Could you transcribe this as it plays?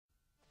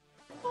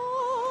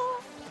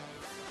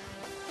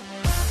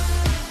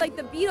like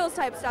the Beatles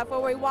type stuff where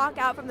we walk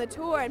out from the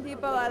tour and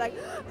people are like,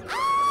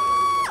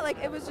 ah! Like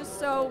it was just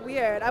so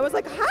weird. I was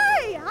like,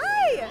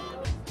 hi.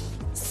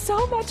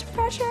 So much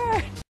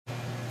pressure.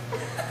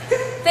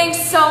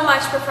 Thanks so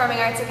much, Performing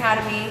Arts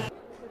Academy.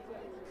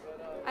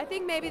 I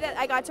think maybe that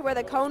I got to wear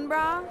the cone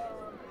bra.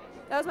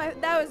 That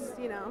was,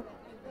 you know,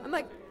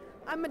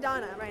 I'm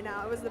Madonna right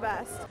now. It was the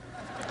best.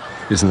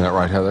 Isn't that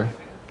right, Heather?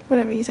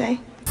 Whatever you say.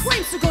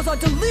 Creamsicles are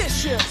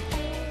delicious.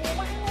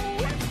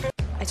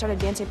 I started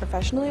dancing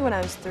professionally when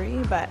I was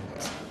 3, but,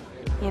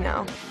 you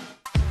know.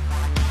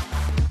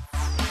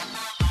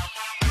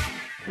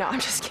 No, I'm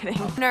just kidding.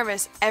 I'm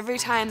nervous every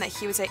time that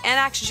he would say, and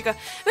action, she'd go,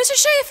 Mr.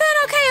 Shu, you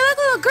feeling okay? You look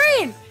a little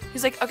green.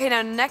 He's like, okay,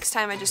 now next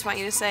time I just want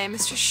you to say,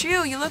 Mr.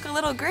 Shu, you look a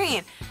little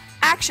green.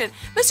 Action.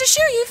 Mr.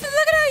 Shu,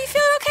 look at her, you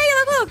feeling okay? You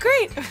look a little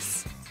green.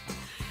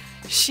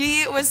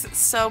 She was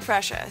so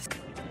precious.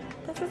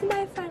 This is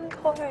my friend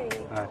Corey.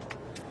 Hi.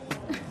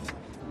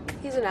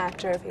 He's an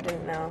actor, if you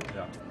didn't know.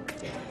 Yeah.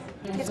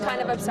 He's kind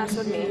of obsessed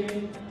with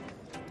me.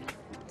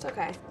 It's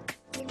okay.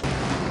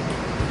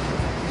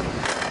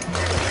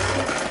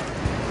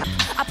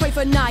 I pray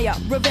for Naya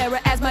Rivera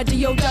as my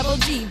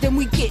D-O-double-G. Then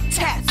we get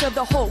tats of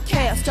the whole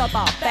cast up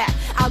our back.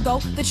 I'll go,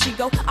 then she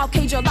go, I'll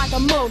cage her like a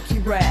monkey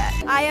rat.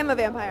 I am a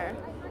vampire.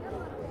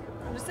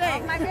 I'm just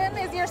saying. Oh my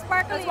goodness, you're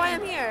sparkly. That's why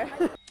I'm here.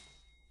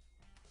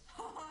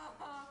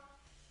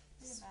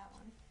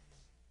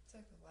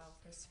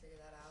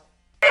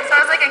 So I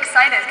was like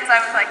excited because I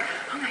was like,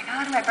 oh my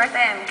god, my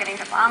birthday, I'm getting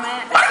to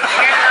vomit.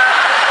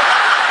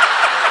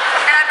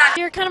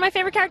 You're kind of my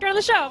favorite character on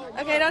the show.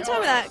 Okay, don't tell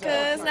me that,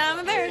 because now I'm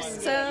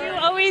embarrassed, so... You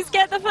always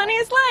get the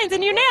funniest lines,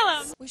 and you nail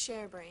them. We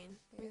share a brain.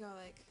 We go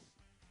like...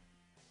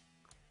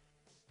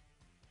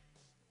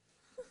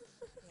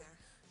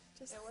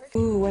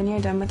 Ooh, when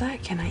you're done with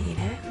that, can I eat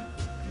it?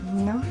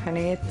 No,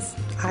 honey, it's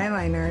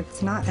eyeliner.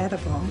 It's not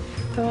edible.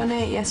 The one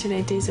I ate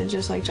yesterday tasted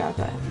just like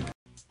chocolate.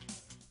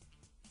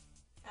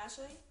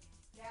 Ashley?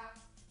 Yeah?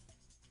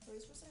 Are we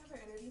supposed to have our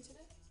interview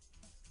today?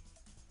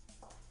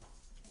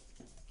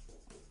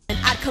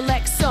 I'd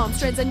collect some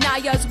strands of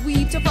Naya's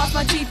weave to floss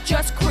my teeth,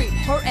 just creep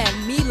her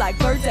and me like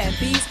birds and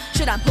bees.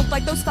 Shit, I'm hooked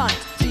like those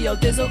phonics. Geo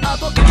Dizzle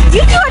up.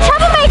 You two are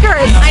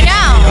troublemakers! I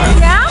know.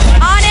 Yeah?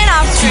 On and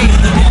off street.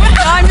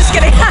 No, I'm just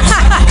kidding.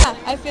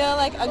 I feel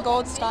like a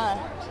gold star.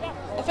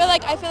 I feel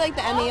like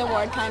the Emmy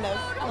Award, kind of,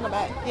 a little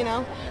bit, you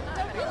know?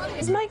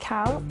 This is my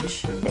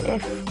couch.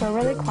 If we're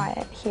really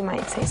quiet, he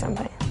might say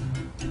something.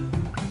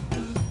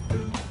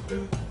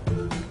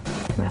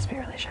 He must be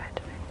really shy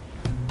today.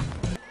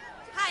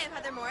 Hi, I'm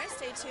Heather Morris.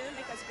 Stay tuned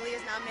because Glee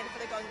is nominated for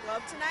the Golden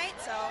Globe tonight,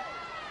 so...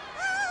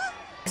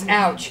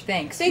 Ouch,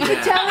 thanks. Thanks for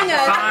telling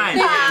us.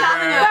 Thanks for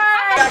telling us.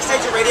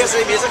 Backstage at Radio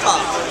City Music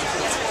Hall.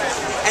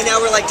 And now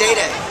we're like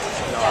dating.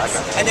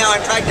 And now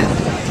I'm pregnant.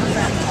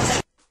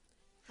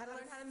 How to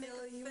learn how to make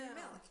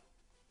milk.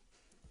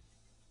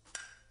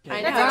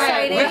 I know.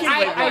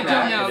 I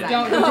don't know.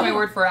 Don't take my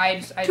word for it.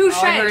 All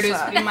I heard is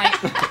it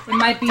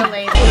might be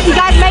delayed. You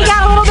guys make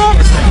out a little bit?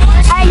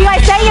 Hey, you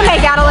guys say you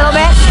make out a little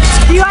bit.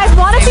 Do you guys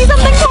want to see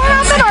something more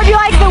happen, or do you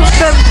like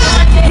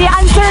the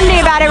uncertainty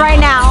about it right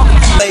now?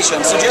 So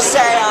just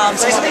say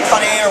something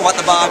funny or what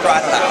the buck, or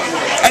I don't know.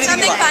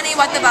 Anything Something funny,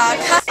 what the buck.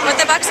 What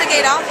the buck's a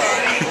gay dolphin.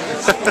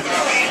 Oh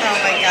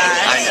my god.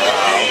 I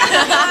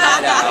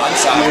know. I'm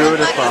sorry.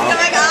 Beautiful. Oh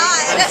my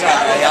god. I'm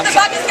sorry. The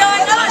buck is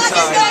going on. The buck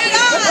is going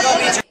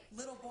on.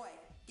 Little boy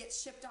gets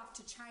shipped off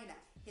to China.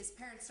 His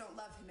parents don't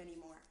love him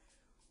anymore.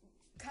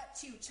 Cut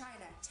to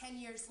China 10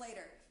 years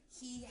later.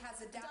 He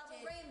has adopted...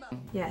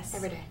 Yes.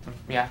 Every day.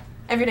 Yeah.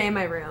 Every day in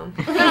my room.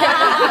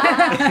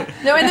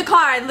 No, in the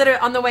car, literally,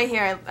 on the way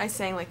here, I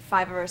sang like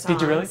 5 of her songs.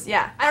 Did you really?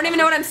 Yeah. I don't even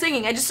know what I'm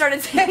singing. I just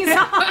started singing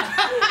songs.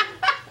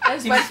 I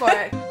just went for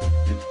it.